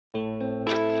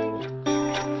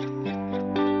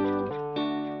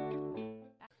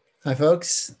Hi,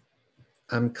 folks.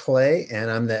 I'm Clay, and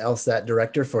I'm the LSAT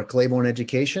director for Claiborne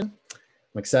Education.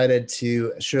 I'm excited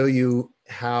to show you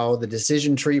how the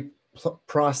decision tree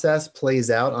process plays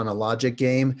out on a logic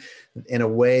game in a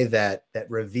way that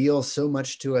reveals so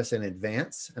much to us in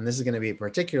advance. And this is going to be a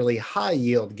particularly high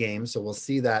yield game, so we'll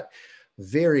see that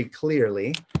very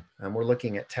clearly. We're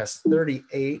looking at test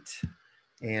 38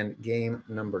 and game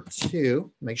number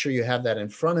 2. Make sure you have that in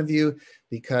front of you,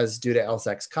 because due to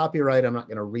LSAC's copyright, I'm not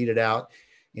going to read it out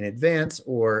in advance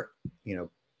or,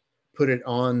 put it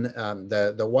on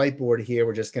the whiteboard here.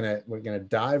 We're gonna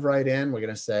dive right in. We're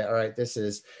gonna say, all right, this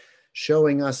is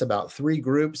showing us about 3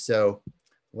 groups. So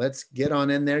let's get on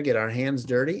in there, get our hands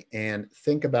dirty, and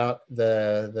think about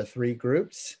the 3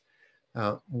 groups.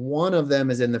 One of them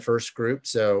is in the first group,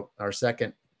 so our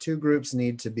second 2 groups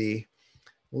need to be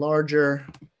larger.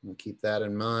 We'll keep that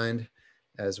in mind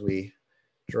as we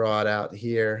draw it out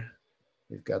here.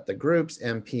 We've got the groups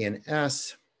M, P, and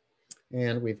S,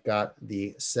 and we've got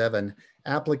the 7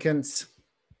 applicants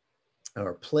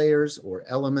or players or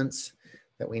elements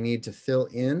that we need to fill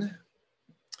in.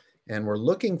 And we're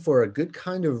looking for a good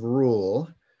kind of rule,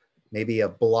 maybe a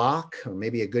block or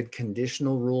maybe a good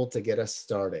conditional rule to get us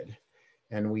started.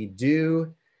 And we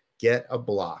do get a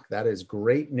block. That is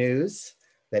great news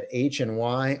that H and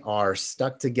Y are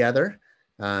stuck together.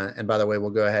 And by the way, we'll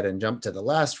go ahead and jump to the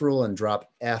last rule and drop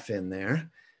F in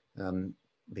there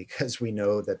because we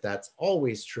know that that's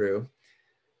always true.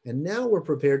 And now we're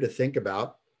prepared to think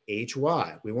about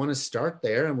HY. We want to start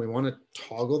there and we want to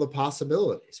toggle the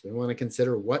possibilities. We want to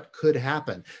consider what could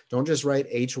happen. Don't just write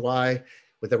HY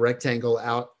with a rectangle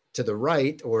out to the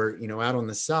right or out on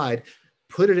the side.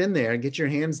 Put it in there and get your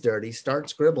hands dirty, start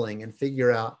scribbling and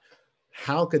figure out,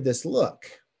 how could this look?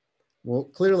 Well,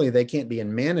 clearly they can't be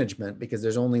in management because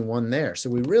there's only one there. So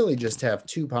we really just have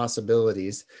 2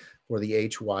 possibilities for the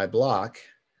HY block.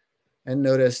 And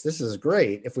notice this is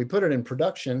great. If we put it in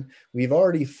production, we've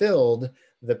already filled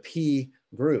the P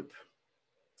group.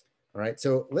 All right,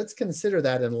 so let's consider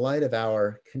that in light of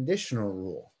our conditional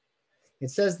rule. It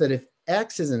says that if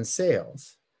X is in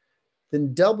sales,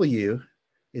 then W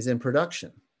is in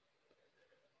production.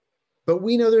 But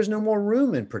we know there's no more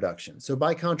room in production. So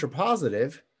by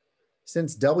contrapositive,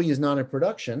 since W is not in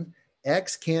production,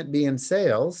 X can't be in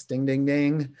sales, ding, ding,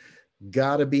 ding,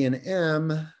 gotta be an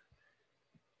M.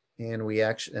 And we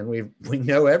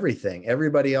know everything.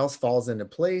 Everybody else falls into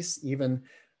place, even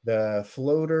the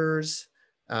floaters,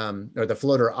 or the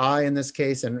floater I in this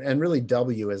case, and really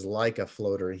W is like a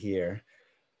floater here.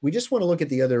 We just want to look at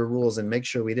the other rules and make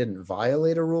sure we didn't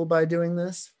violate a rule by doing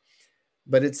this.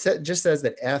 But it just says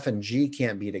that F and G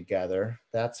can't be together.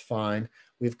 That's fine.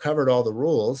 We've covered all the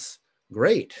rules.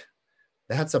 Great.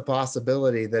 That's a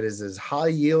possibility that is as high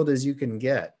yield as you can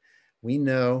get. We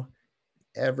know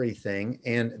everything,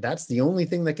 and that's the only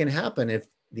thing that can happen if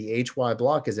the HY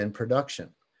block is in production.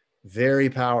 Very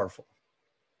powerful.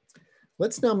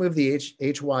 Let's now move the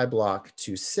HY block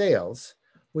to sales,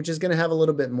 which is going to have a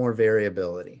little bit more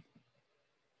variability.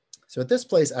 So at this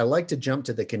place, I like to jump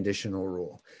to the conditional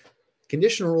rule.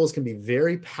 Conditional rules can be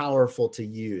very powerful to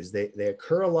use. They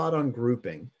occur a lot on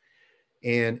grouping.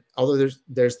 And although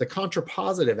there's the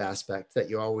contrapositive aspect that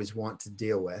you always want to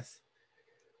deal with,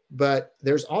 but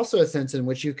there's also a sense in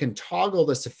which you can toggle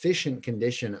the sufficient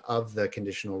condition of the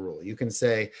conditional rule. You can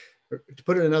say, to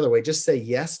put it another way, just say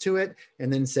yes to it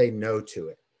and then say no to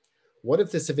it. What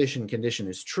if the sufficient condition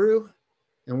is true?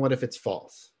 And what if it's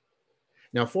false?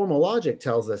 Now, formal logic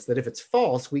tells us that if it's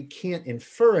false, we can't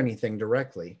infer anything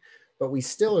directly, but we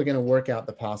still are going to work out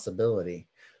the possibility.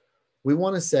 We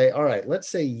want to say, all right, let's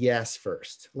say yes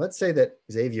first. Let's say that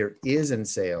Xavier is in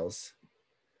sales,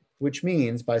 which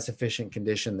means by sufficient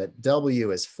condition that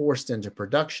W is forced into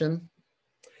production.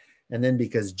 And then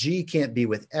because G can't be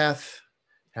with F,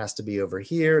 has to be over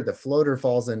here, the floater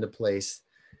falls into place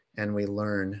and we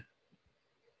learn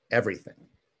everything.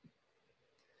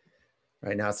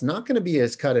 Right now, it's not going to be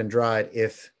as cut and dried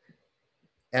if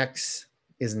X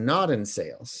is not in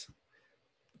sales,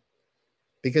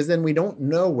 because then we don't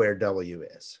know where W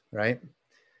is, right?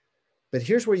 But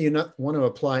here's where you want to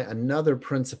apply another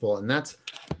principle, and that's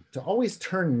to always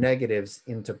turn negatives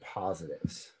into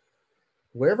positives.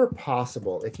 Wherever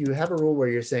possible, if you have a rule where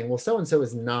you're saying, well, so-and-so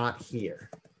is not here,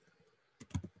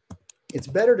 it's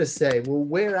better to say, well,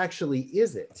 where actually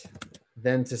is it,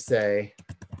 than to say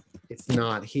it's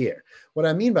not here. What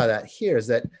I mean by that here is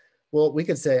that, well, we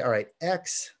could say, all right,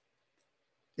 X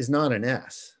is not an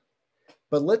S.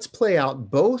 But let's play out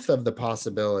both of the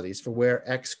possibilities for where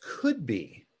X could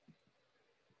be.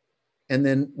 And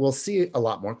then we'll see a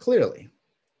lot more clearly.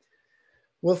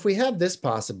 Well, if we have this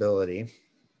possibility,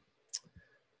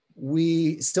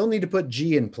 We still need to put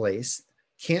G in place.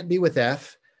 Can't be with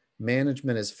F.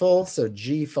 Management is full, so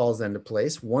G falls into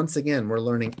place. Once again, we're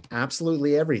learning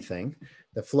absolutely everything.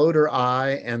 The floater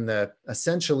I and the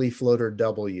essentially floater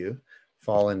W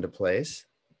fall into place.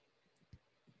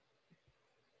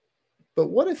 But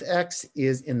what if X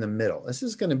is in the middle? This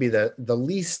is going to be the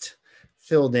least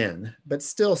filled in, but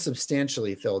still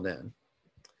substantially filled in.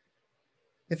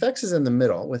 If X is in the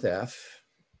middle with F,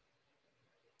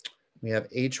 we have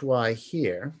HY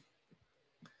here,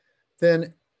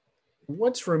 then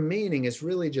what's remaining is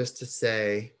really just to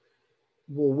say,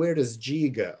 well, where does G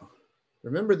go?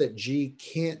 Remember that G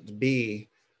can't be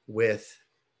with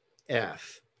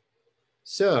F.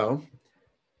 So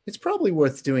it's probably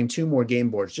worth doing 2 more game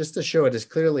boards just to show it as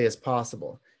clearly as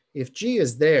possible. If G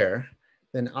is there,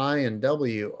 then I and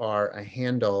W are a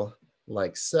handle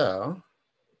like so.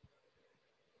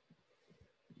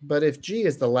 But if G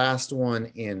is the last one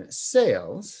in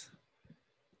sales,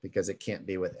 because it can't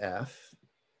be with F,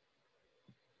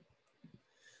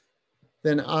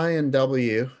 then I and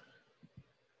W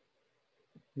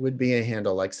would be a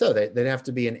handle like so. They'd have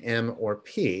to be an M or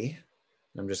P.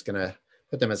 I'm just going to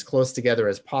put them as close together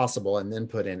as possible and then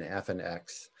put in F and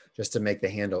X just to make the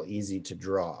handle easy to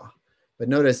draw. But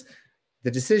notice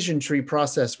the decision tree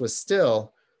process was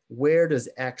still, where does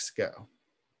X go?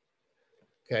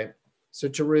 Okay, so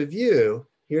to review,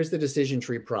 here's the decision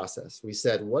tree process. We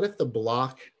said, what if the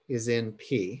block is in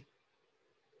P?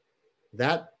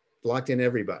 That blocked in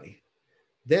everybody.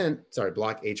 Then, sorry,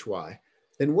 block HY.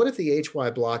 Then what if the HY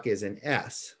block is in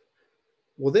S?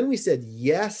 Well, then we said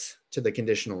yes to the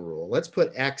conditional rule. Let's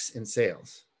put X in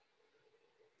sales.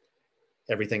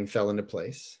 Everything fell into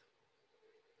place.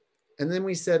 And then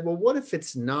we said, well, what if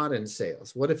it's not in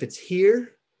sales? What if it's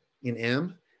here in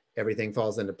M? Everything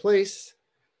falls into place.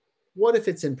 What if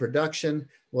it's in production?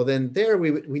 Well, then there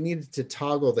we needed to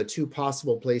toggle the 2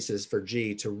 possible places for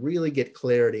G to really get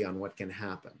clarity on what can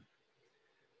happen.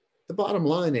 The bottom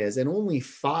line is, in only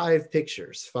 5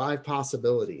 pictures, 5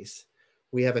 possibilities,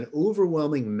 we have an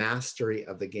overwhelming mastery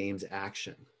of the game's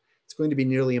action. It's going to be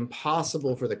nearly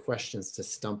impossible for the questions to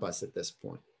stump us at this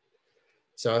point.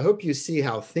 So I hope you see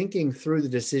how thinking through the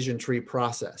decision tree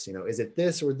process, is it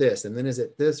this or this, and then is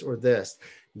it this or this,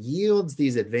 yields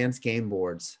these advanced game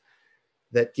boards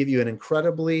that give you an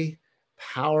incredibly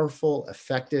powerful,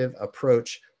 effective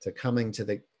approach to coming to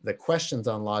the questions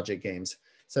on logic games,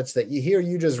 such that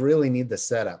you just really need the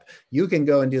setup. You can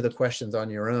go and do the questions on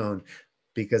your own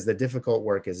because the difficult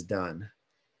work is done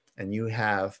and you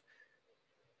have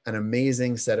an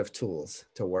amazing set of tools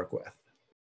to work with.